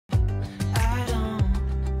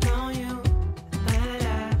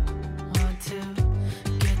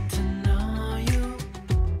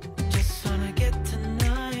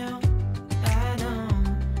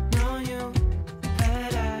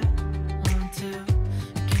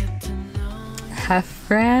Hi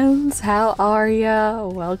friends, how are ya?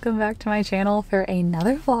 Welcome back to my channel for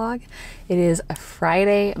another vlog. It is a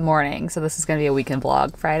Friday morning, so this is gonna be a weekend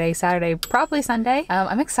vlog. Friday, Saturday, probably Sunday.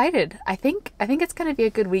 I'm excited. I think it's gonna be a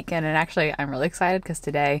good weekend, and actually I'm really excited because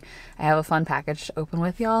today I have a fun package to open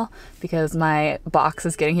with y'all because my box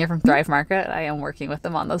is getting here from Thrive Market. I am working with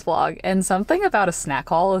them on this vlog, and something about a snack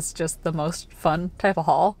haul is just the most fun type of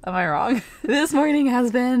haul. Am I wrong? This morning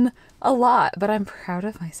has been a lot, but I'm proud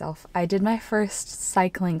of myself. I did my first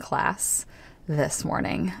cycling class this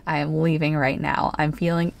morning. I am leaving right now. I'm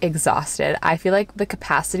feeling exhausted. I feel like the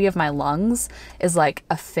capacity of my lungs is like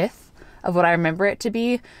a fifth of what I remember it to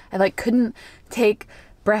be. I couldn't take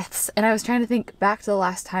breaths, and I was trying to think back to the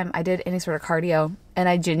last time I did any sort of cardio, and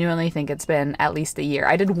I genuinely think it's been at least a year.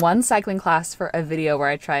 I did one cycling class for a video where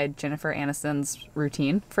I tried Jennifer Aniston's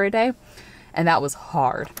routine for a day, and that was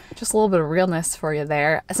hard. Just a little bit of realness for you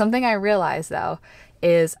there. Something I realized though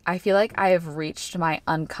is I feel like I have reached my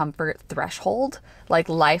uncomfort threshold. Like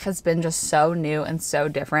life has been just so new and so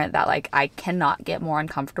different that like I cannot get more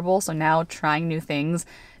uncomfortable. So now trying new things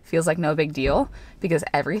feels like no big deal because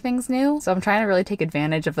everything's new. So I'm trying to really take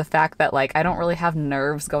advantage of the fact that like I don't really have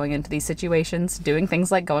nerves going into these situations, doing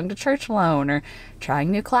things like going to church alone or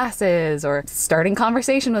trying new classes or starting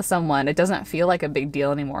conversation with someone. It doesn't feel like a big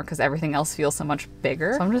deal anymore because everything else feels so much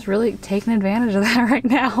bigger. So I'm just really taking advantage of that right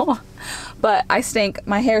now. But I stink,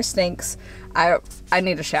 my hair stinks. I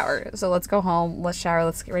need a shower. So let's go home, let's shower,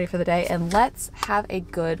 let's get ready for the day, and let's have a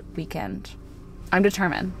good weekend. I'm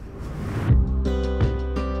determined.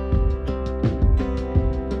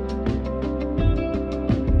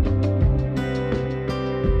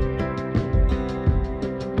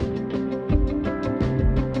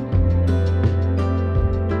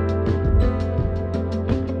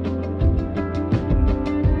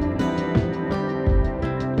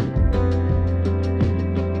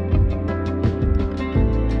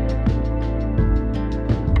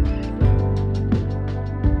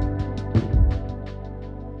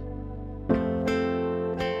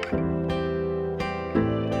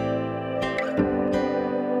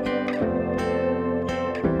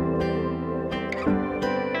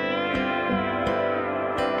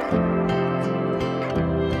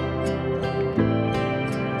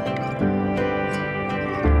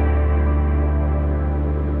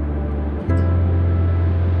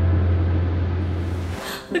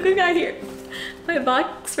 Look what we got here. My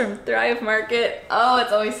box from Thrive Market. Oh,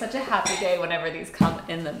 it's always such a happy day whenever these come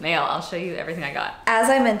in the mail. I'll show you everything I got. As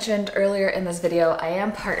I mentioned earlier in this video, I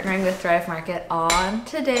am partnering with Thrive Market on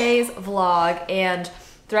today's vlog, and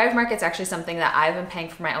Thrive Market's actually something that I've been paying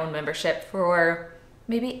for my own membership for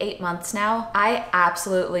maybe 8 months now. I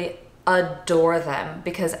absolutely adore them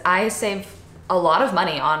because I save a lot of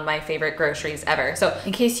money on my favorite groceries ever. So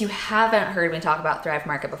in case you haven't heard me talk about Thrive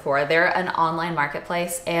Market before, they're an online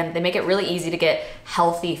marketplace and they make it really easy to get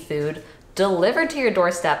healthy food delivered to your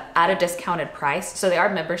doorstep at a discounted price. So they are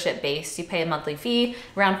membership based. You pay a monthly fee,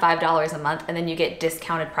 around $5 a month, and then you get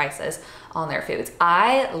discounted prices on their foods.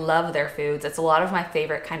 I love their foods. It's a lot of my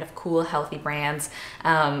favorite kind of cool, healthy brands.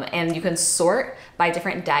 And you can sort by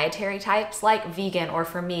different dietary types, like vegan, or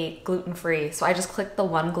for me, gluten-free. So I just click the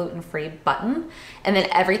one gluten-free button, and then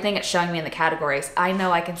everything it's showing me in the categories, I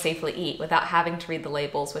know I can safely eat without having to read the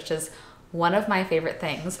labels, which is one of my favorite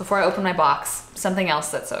things. Before I open my box, something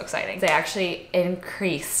else that's so exciting. They actually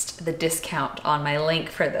increased the discount on my link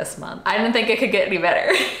for this month. I didn't think it could get any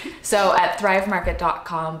better. So at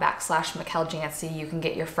thrivemarket.com/Michel Janse, you can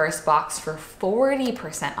get your first box for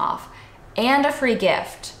 40% off and a free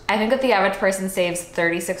gift. I think that the average person saves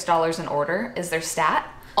 $36 an order is their stat.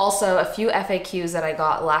 Also, a few FAQs that I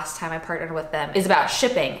got last time I partnered with them is about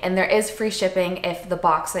shipping, and there is free shipping if the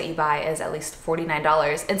box that you buy is at least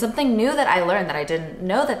 $49. And something new that I learned that I didn't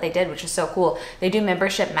know that they did, which is so cool, they do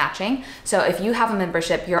membership matching. So if you have a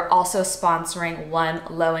membership, you're also sponsoring one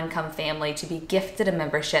low-income family to be gifted a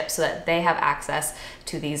membership so that they have access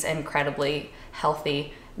to these incredibly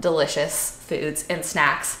healthy, delicious foods and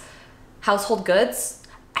snacks. Household goods,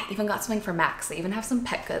 I even got something for Max. They even have some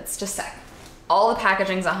pet goods, just a sec. All the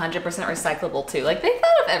packaging's 100% recyclable too. Like, they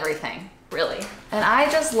thought of everything, really. And I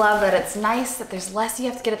just love that it's nice that there's less you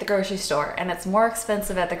have to get at the grocery store, and it's more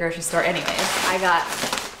expensive at the grocery store anyways. I got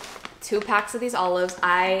 2 packs of these olives.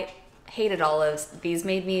 I hated olives. These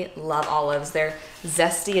made me love olives. They're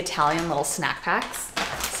zesty Italian little snack packs.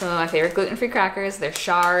 Some of my favorite gluten-free crackers. They're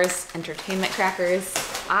Char's entertainment crackers.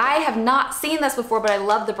 I have not seen this before, but I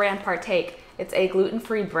love the brand Partake. It's a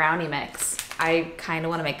gluten-free brownie mix. I kind of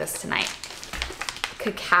want to make this tonight.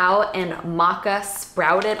 Cacao and maca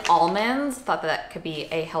sprouted almonds. Thought that could be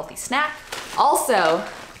a healthy snack. Also,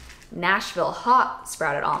 Nashville hot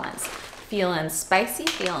sprouted almonds. feeling spicy,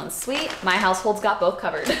 feeling sweet. My household's got both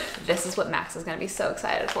covered. This is what Max is gonna be so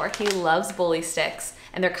excited for. He loves bully sticks,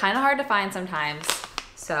 and they're kind of hard to find sometimes.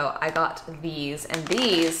 So I got these, and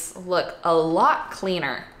these look a lot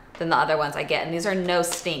cleaner than the other ones I get. And these are no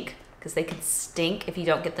stink, because they can stink if you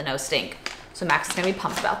don't get the no stink. So Max is gonna be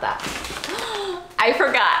pumped about that. I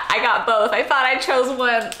forgot, I got both. I thought I chose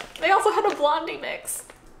one. They also had a blondie mix.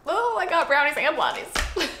 Oh, I got brownies and blondies.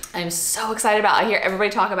 I'm so excited about it. I hear everybody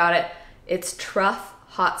talk about it. It's truff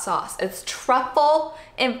hot sauce. It's truffle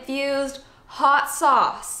infused hot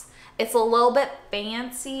sauce. It's a little bit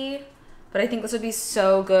fancy, but I think this would be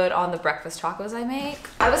so good on the breakfast tacos I make.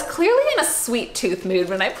 I was clearly in a sweet tooth mood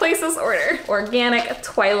when I placed this order. Organic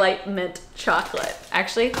Twilight Mint chocolate.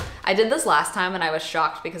 Actually, I did this last time and I was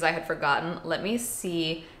shocked because I had forgotten. Let me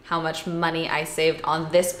see how much money I saved on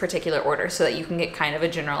this particular order so that you can get kind of a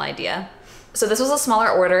general idea. So this was a smaller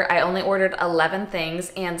order. I only ordered 11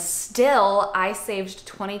 things and still I saved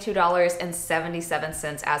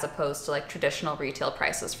 $22.77 as opposed to like traditional retail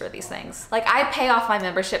prices for these things. Like I pay off my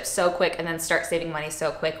membership so quick and then start saving money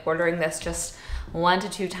so quick, ordering this just 1 to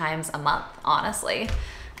 2 times a month, honestly.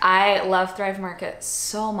 I love Thrive Market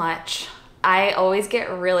so much. I always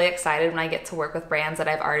get really excited when I get to work with brands that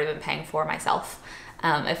I've already been paying for myself.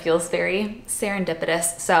 It feels very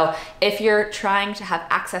serendipitous. So if you're trying to have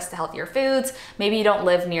access to healthier foods, maybe you don't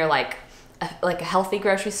live near like a healthy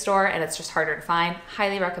grocery store and it's just harder to find,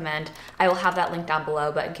 highly recommend. I will have that link down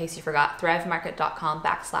below, but in case you forgot,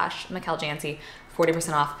 thrivemarket.com/Michel Janse,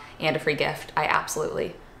 40% off and a free gift. I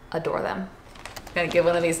absolutely adore them. I'm gonna give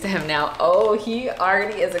one of these to him now. Oh, he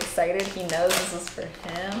already is excited. He knows this is for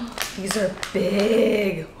him. These are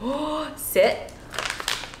big. Sit,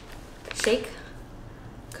 shake.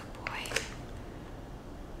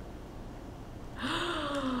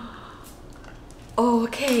 Oh,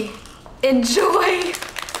 okay, enjoy.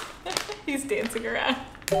 He's dancing around.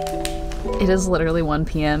 It is literally 1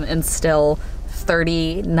 p.m. and still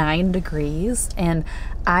 39 degrees, and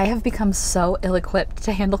I have become so ill-equipped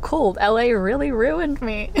to handle cold. LA really ruined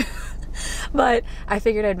me. But I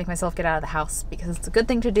figured I'd make myself get out of the house because it's a good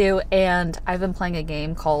thing to do, and I've been playing a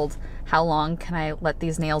game called How Long Can I Let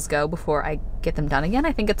These Nails Go Before I Get Them Done Again?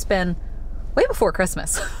 I think it's been way before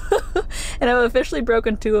Christmas. And I've officially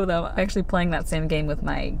broken 2 of them. I'm actually playing that same game with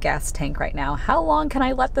my gas tank right now. How long can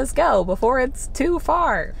I let this go before it's too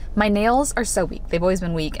far? My nails are so weak. They've always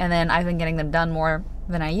been weak, and then I've been getting them done more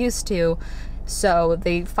than I used to. So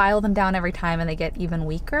they file them down every time and they get even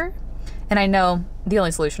weaker. And I know the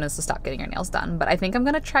only solution is to stop getting your nails done, but I think I'm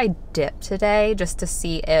gonna try dip today just to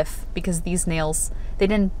see if, because these nails, they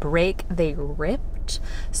didn't break, they ripped.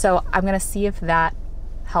 So I'm gonna see if that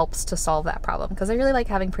helps to solve that problem, because I really like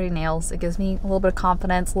having pretty nails. It gives me a little bit of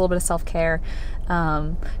confidence, a little bit of self-care.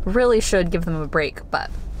 Really should give them a break, but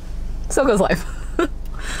so goes life.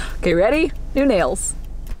 Okay, ready? New nails.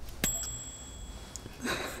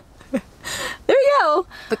 There we go.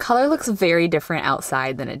 The color looks very different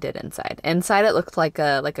outside than it did inside. Inside it looked like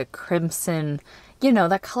a crimson, you know,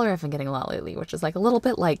 that color I've been getting a lot lately, which is like a little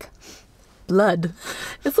bit like blood.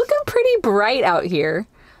 It's looking pretty bright out here.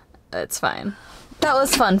 It's fine. That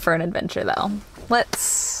was fun for an adventure though.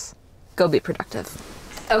 Let's go be productive.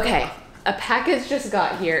 Okay, a package just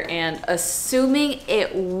got here, and assuming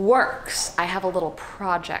it works, I have a little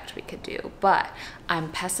project we could do, but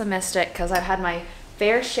I'm pessimistic because I've had my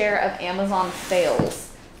fair share of Amazon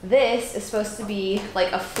fails. This is supposed to be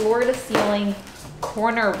like a floor-to-ceiling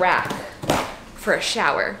corner rack for a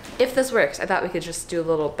shower. If this works, I thought we could just do a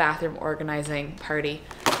little bathroom organizing party.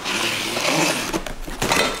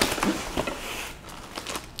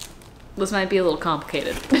 This might be a little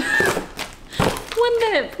complicated. 1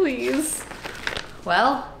 minute, please.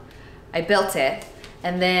 Well, I built it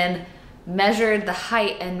and then measured the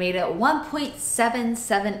height and made it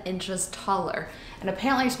 1.77 inches taller. And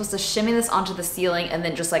apparently you're supposed to shimmy this onto the ceiling and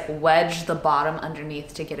then just like wedge the bottom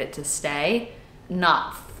underneath to get it to stay.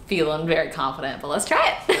 Not feeling very confident, but let's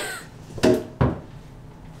try it.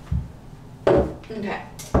 Okay,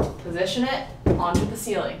 position it onto the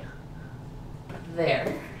ceiling.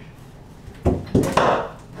 There.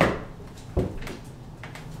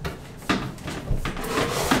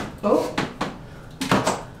 Oh.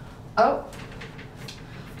 Oh.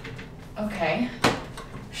 Okay.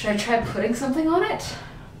 Should I try putting something on it?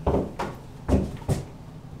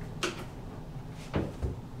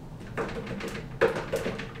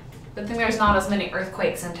 Good thing there's not as many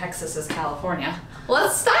earthquakes in Texas as California.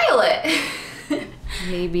 Let's style it.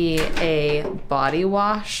 Maybe a body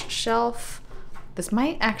wash shelf. This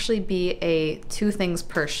might actually be a 2 things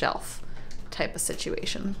per shelf. type of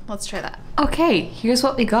situation. Let's try that. Okay, here's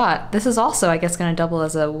what we got. This is also, I guess, gonna double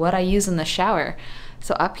as a what I use in the shower.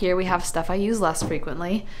 So up here we have stuff I use less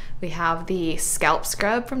frequently. We have the scalp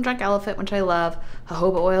scrub from Drunk Elephant, which I love.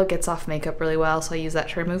 Jojoba oil gets off makeup really well, so I use that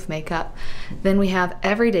to remove makeup. Then we have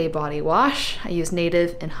everyday body wash. I use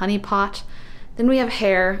Native and Honey Pot. Then we have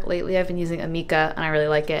hair. Lately I've been using Amika and I really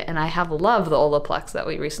like it, and I have loved the Olaplex that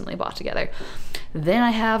we recently bought together. Then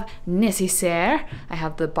I have Nécessaire. I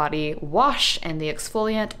have the body wash and the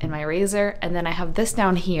exfoliant and my razor, and then I have this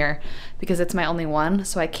down here because it's my only one,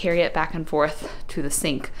 so I carry it back and forth to the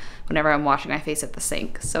sink whenever I'm washing my face at the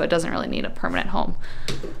sink, so it doesn't really need a permanent home.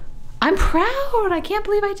 I'm proud! I can't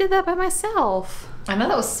believe I did that by myself. I know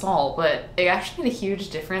that was small, but it actually made a huge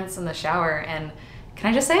difference in the shower, and can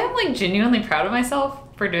I just say I'm like genuinely proud of myself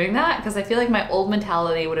for doing that? Because I feel like my old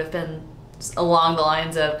mentality would have been along the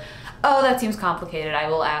lines of, oh, that seems complicated, I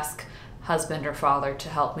will ask husband or father to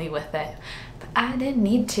help me with it. But I didn't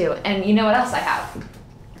need to. And you know what else I have?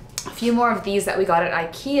 A few more of these that we got at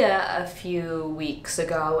IKEA a few weeks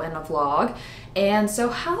ago in a vlog. And so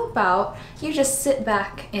how about you just sit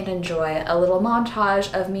back and enjoy a little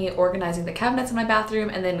montage of me organizing the cabinets in my bathroom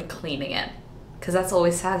and then cleaning it. Because that's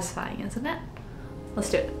always satisfying, isn't it? Let's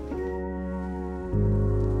do it.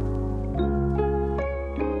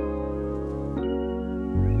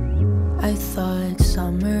 I thought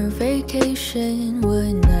summer vacation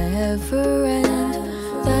would never end.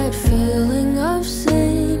 That feeling of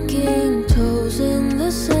sinking toes in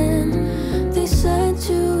the sand. They said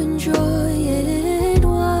to enjoy it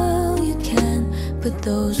while you can, but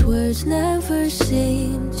those words never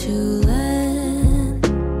seem to land.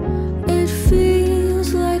 It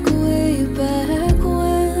feels like way back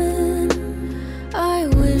when. I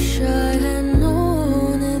wish I had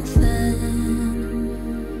known it then.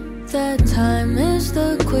 That time is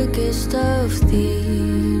the quickest of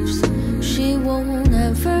thieves. She won't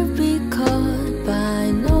ever be caught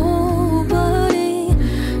by nobody.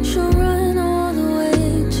 She'll run all the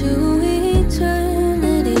way to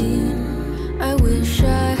eternity. I wish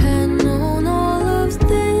I had known all of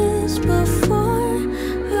this before.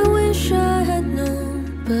 I wish I had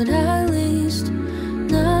known, but at least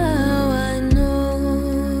now I know.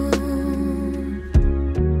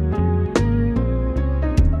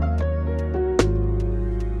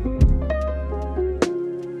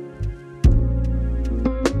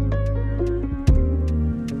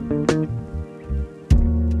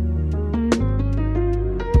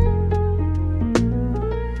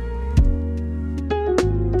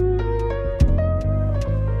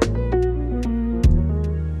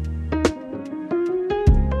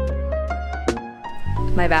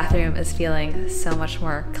 My bathroom is feeling so much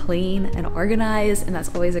more clean and organized, and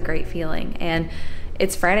that's always a great feeling. And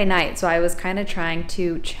it's Friday night, so I was kind of trying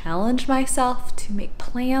to challenge myself to make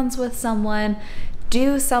plans with someone,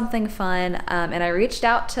 do something fun, and I reached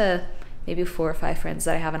out to maybe 4 or 5 friends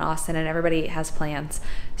that I have in Austin, and everybody has plans.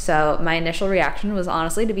 So my initial reaction was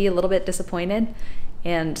honestly to be a little bit disappointed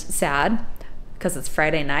and sad because it's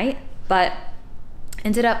Friday night, but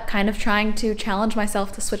ended up kind of trying to challenge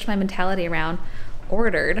myself to switch my mentality around.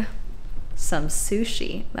 Ordered some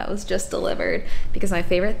sushi that was just delivered because my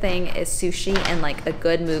favorite thing is sushi and like a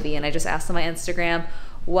good movie, and I just asked on my Instagram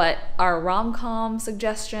what are rom-com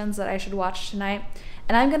suggestions that I should watch tonight,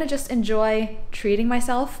 and I'm gonna just enjoy treating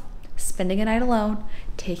myself, spending a night alone,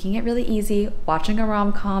 taking it really easy, watching a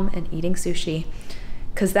rom-com and eating sushi,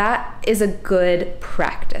 because that is a good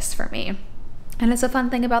practice for me, and it's a fun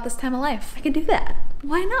thing about this time of life. I can do that.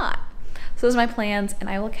 Why not? So those are my plans, and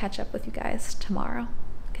I will catch up with you guys tomorrow.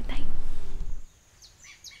 Good night.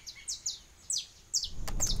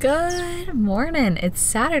 Good morning. It's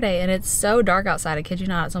Saturday, and it's so dark outside. I kid you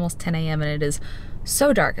not, it's almost 10 a.m. and it is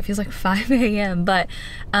so dark. It feels like 5 a.m. But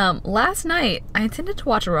last night, I intended to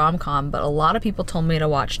watch a rom-com, but a lot of people told me to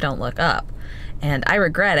watch Don't Look Up. And I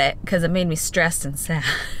regret it because it made me stressed and sad.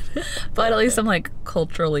 But at least I'm like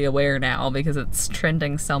culturally aware now because it's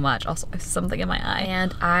trending so much. Also, I have something in my eye.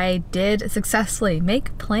 And I did successfully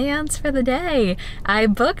make plans for the day. I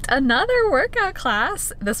booked another workout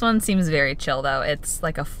class. This one seems very chill though. It's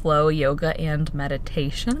like a flow yoga and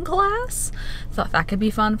meditation class. Thought that could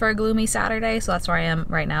be fun for a gloomy Saturday. So that's where I am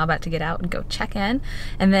right now, about to get out and go check in.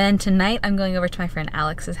 And then tonight I'm going over to my friend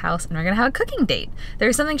Alex's house and we're gonna have a cooking date. There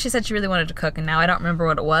was something she said she really wanted to cook, and now I don't remember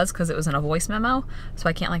what it was because it was in a voice memo, so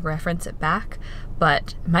I can't like reference it back,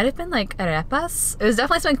 but it might have been like arepas. It was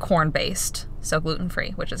definitely something corn based, so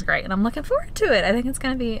gluten-free, which is great, and I'm looking forward to it. I think it's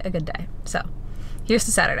gonna be a good day. So here's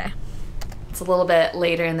to Saturday. It's a little bit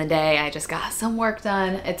later in the day. I just got some work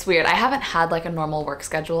done. It's weird. I haven't had like a normal work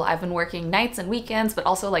schedule. I've been working nights and weekends, but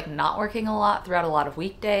also like not working a lot throughout a lot of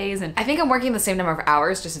weekdays. And I think I'm working the same number of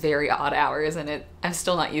hours, just very odd hours, and I'm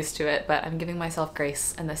still not used to it, but I'm giving myself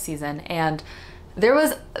grace in this season. And there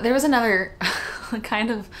was another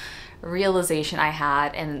kind of realization I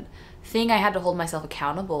had and thing I had to hold myself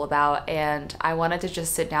accountable about, and I wanted to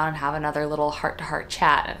just sit down and have another little heart-to-heart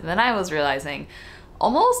chat. And then I was realizing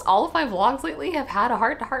almost all of my vlogs lately have had a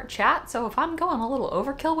heart-to-heart chat, so if I'm going a little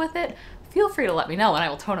overkill with it, feel free to let me know and I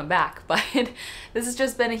will tone them back. But this has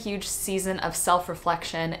just been a huge season of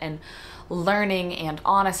self-reflection and learning and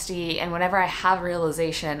honesty, and whenever I have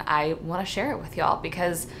realization, I want to share it with y'all,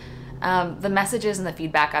 because the messages and the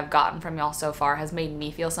feedback I've gotten from y'all so far has made me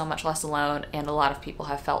feel so much less alone, and a lot of people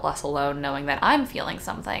have felt less alone knowing that I'm feeling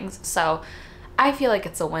some things. So I feel like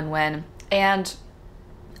it's a win-win. And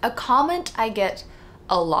a comment I get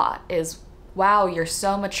a lot is, wow, you're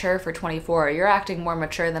so mature for 24. You're acting more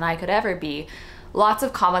mature than I could ever be. Lots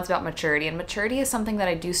of comments about maturity, and maturity is something that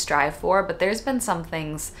I do strive for, but there's been some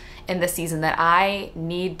things in this season that I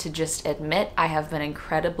need to just admit I have been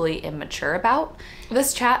incredibly immature about.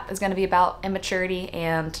 This chat is going to be about immaturity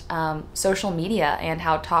and social media, and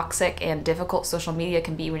how toxic and difficult social media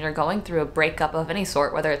can be when you're going through a breakup of any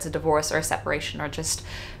sort, whether it's a divorce or a separation or just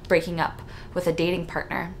breaking up with a dating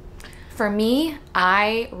partner. For me,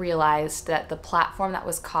 I realized that the platform that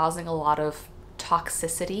was causing a lot of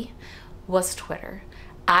toxicity was Twitter.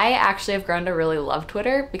 I actually have grown to really love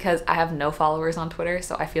Twitter because I have no followers on Twitter,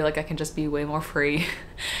 so I feel like I can just be way more free.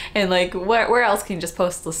 And like, where else can you just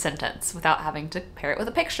post a sentence without having to pair it with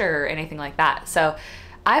a picture or anything like that? So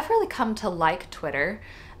I've really come to like Twitter.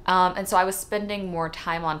 And so I was spending more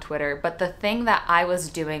time on Twitter, but the thing that I was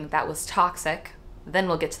doing that was toxic, then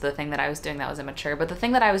we'll get to the thing that I was doing that was immature, but the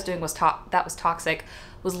thing that I was doing that was toxic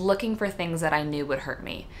was looking for things that I knew would hurt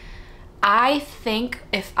me. I think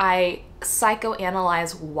if I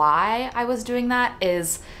psychoanalyze why I was doing that,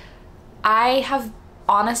 is I have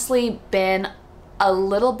honestly been a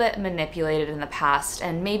little bit manipulated in the past,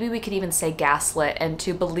 and maybe we could even say gaslit,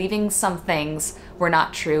 into believing some things were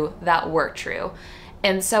not true that were true.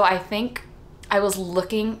 And so I think I was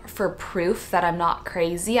looking for proof that I'm not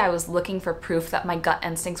crazy. I was looking for proof that my gut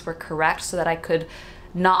instincts were correct, so that I could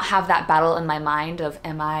not have that battle in my mind of,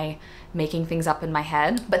 am I making things up in my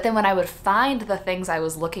head? But then when I would find the things I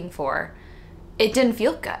was looking for, it didn't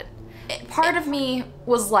feel good. Part of me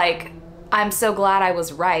was like, I'm so glad I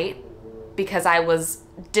was right, because I was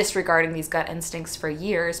disregarding these gut instincts for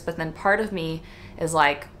years. But then part of me is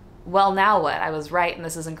like, well, now what? I was right, and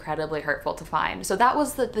this is incredibly hurtful to find. So that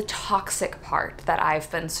was the toxic part that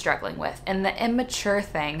I've been struggling with. And the immature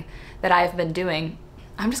thing that I've been doing,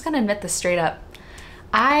 I'm just gonna admit this straight up.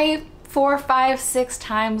 I 4, 5, 6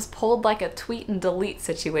 times pulled like a tweet and delete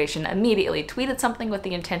situation immediately, tweeted something with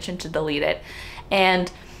the intention to delete it.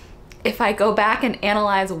 And if I go back and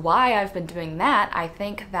analyze why I've been doing that, I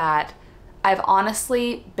think that I've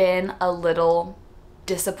honestly been a little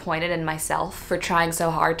disappointed in myself for trying so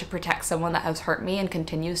hard to protect someone that has hurt me and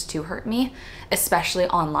continues to hurt me, especially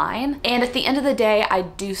online. And at the end of the day, I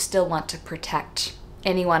do still want to protect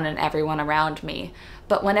anyone and everyone around me.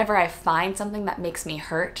 But whenever I find something that makes me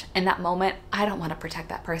hurt in that moment, I don't want to protect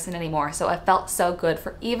that person anymore. So it felt so good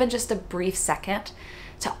for even just a brief second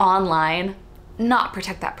to online not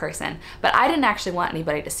protect that person. But I didn't actually want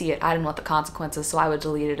anybody to see it. I didn't want the consequences, so I would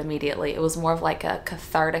delete it immediately. It was more of like a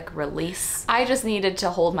cathartic release. I just needed to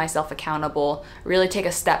hold myself accountable, really take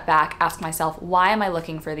a step back, ask myself, why am I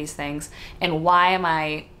looking for these things? And why am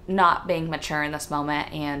I not being mature in this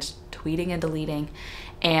moment and tweeting and deleting?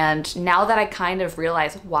 And now that I kind of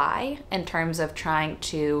realize why, in terms of trying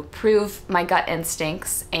to prove my gut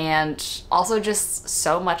instincts, and also just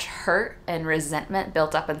so much hurt and resentment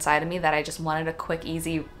built up inside of me that I just wanted a quick,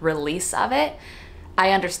 easy release of it,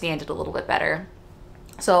 I understand it a little bit better.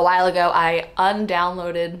 So a while ago, I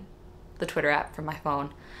undownloaded the Twitter app from my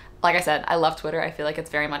phone. Like I said, I love Twitter. I feel like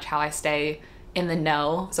it's very much how I stay in the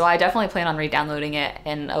know. So I definitely plan on re-downloading it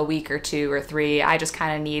in a week or 2 or 3. I just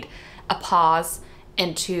kind of need a pause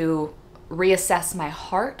and to reassess my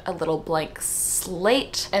heart, a little blank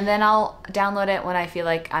slate, and then I'll download it when I feel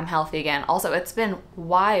like I'm healthy again. Also, it's been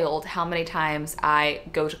wild how many times I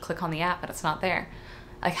go to click on the app and it's not there.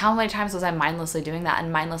 Like, how many times was I mindlessly doing that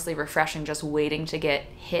and mindlessly refreshing, just waiting to get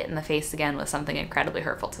hit in the face again with something incredibly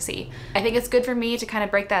hurtful to see? I think it's good for me to kind of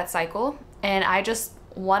break that cycle, and I just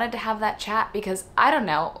wanted to have that chat because, I don't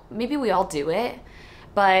know, maybe we all do it,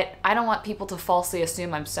 but I don't want people to falsely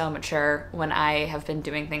assume I'm so mature when I have been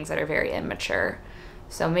doing things that are very immature.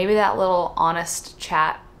 So maybe that little honest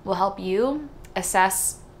chat will help you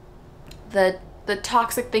assess the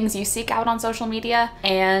toxic things you seek out on social media,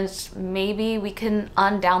 and maybe we can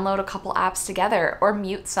undownload a couple apps together, or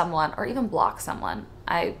mute someone, or even block someone.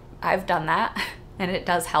 I've done that and it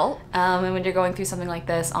does help. And when you're going through something like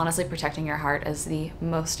this, honestly, protecting your heart is the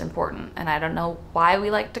most important. And I don't know why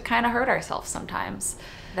we like to kind of hurt ourselves sometimes.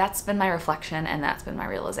 That's been my reflection, and that's been my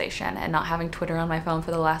realization, and not having Twitter on my phone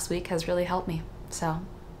for the last week has really helped me. So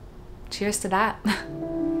cheers to that.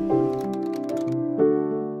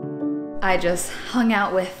 I just hung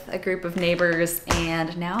out with a group of neighbors,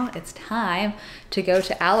 and now it's time to go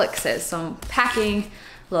to Alex's. So I'm packing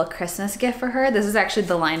a little Christmas gift for her. This is actually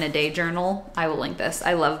the Line a Day journal. I will link this.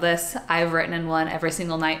 I love this. I've written in one every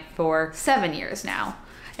single night for 7 years now.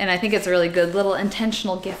 And I think it's a really good little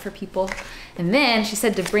intentional gift for people. And then she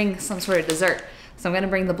said to bring some sort of dessert. So I'm gonna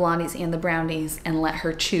bring the blondies and the brownies and let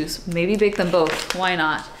her choose. Maybe bake them both, why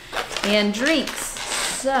not? And drinks.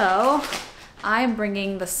 So I'm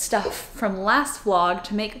bringing the stuff from last vlog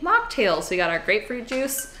to make mocktails. We got our grapefruit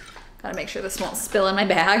juice. Gotta make sure this won't spill in my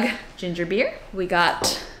bag. Ginger beer. We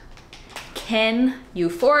got Ken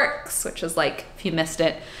Euphorics, which is like, if you missed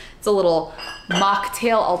it, it's a little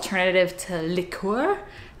mocktail alternative to liqueur,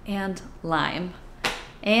 and lime.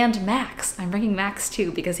 And Max. I'm bringing Max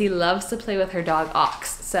too because he loves to play with her dog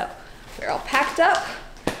Ox. So we're all packed up,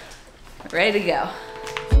 ready to go.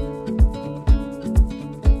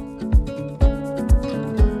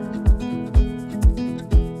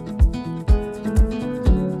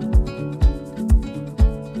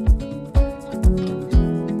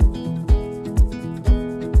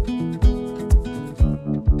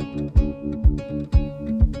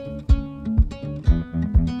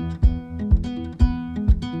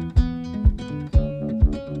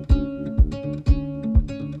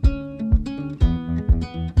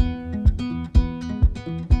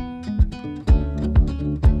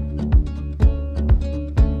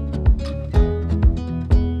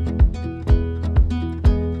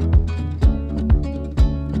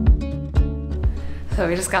 So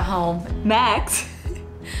we just got home. Max,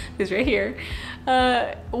 who's right here,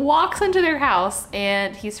 walks into their house,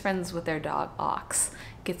 and he's friends with their dog Ox.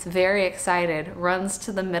 Gets very excited, runs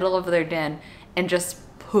to the middle of their den, and just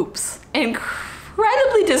poops.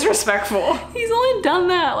 Incredibly disrespectful. He's only done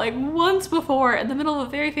that like once before in the middle of a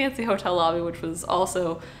very fancy hotel lobby, which was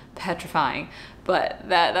also petrifying. But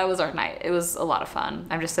that was our night. It was a lot of fun.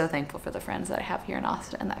 I'm just so thankful for the friends that I have here in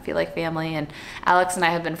Austin that feel like family. And Alex and I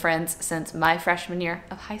have been friends since my freshman year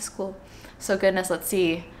of high school. So goodness, let's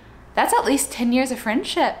see. That's at least 10 years of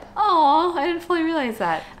friendship. Aw, I didn't fully realize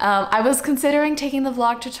that. I was considering taking the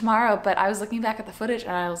vlog to tomorrow, but I was looking back at the footage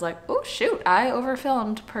and I was like, oh shoot, I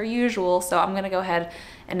overfilmed per usual. So I'm gonna go ahead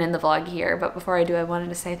and end the vlog here. But before I do, I wanted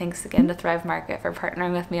to say thanks again to Thrive Market for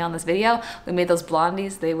partnering with me on this video. We made those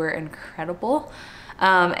blondies, they were incredible.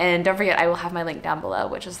 And don't forget, I will have my link down below,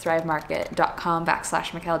 which is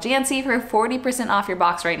thrivemarket.com/Michel Janse for 40% off your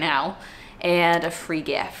box right now. And a free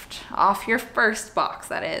gift off your first box,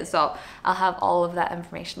 that is. So I'll have all of that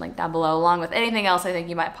information linked down below, along with anything else I think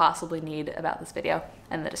you might possibly need about this video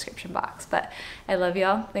in the description box. But I love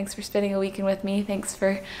y'all. Thanks for spending a weekend with me. Thanks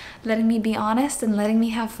for letting me be honest and letting me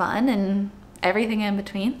have fun and everything in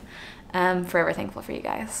between. I'm forever thankful for you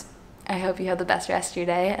guys. I hope you have the best rest of your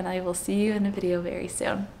day, and I will see you in a video very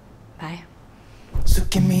soon. Bye. So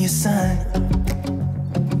give me a sign.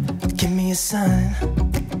 Give me a sign.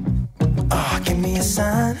 Oh, give me a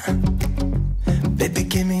sign. Baby,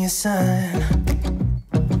 give me a sign.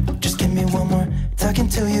 Just give me one more talking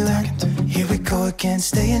to you. Here we go again,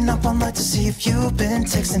 staying up all night to see if you've been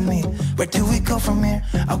texting me. Where do we go from here?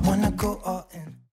 I wanna go all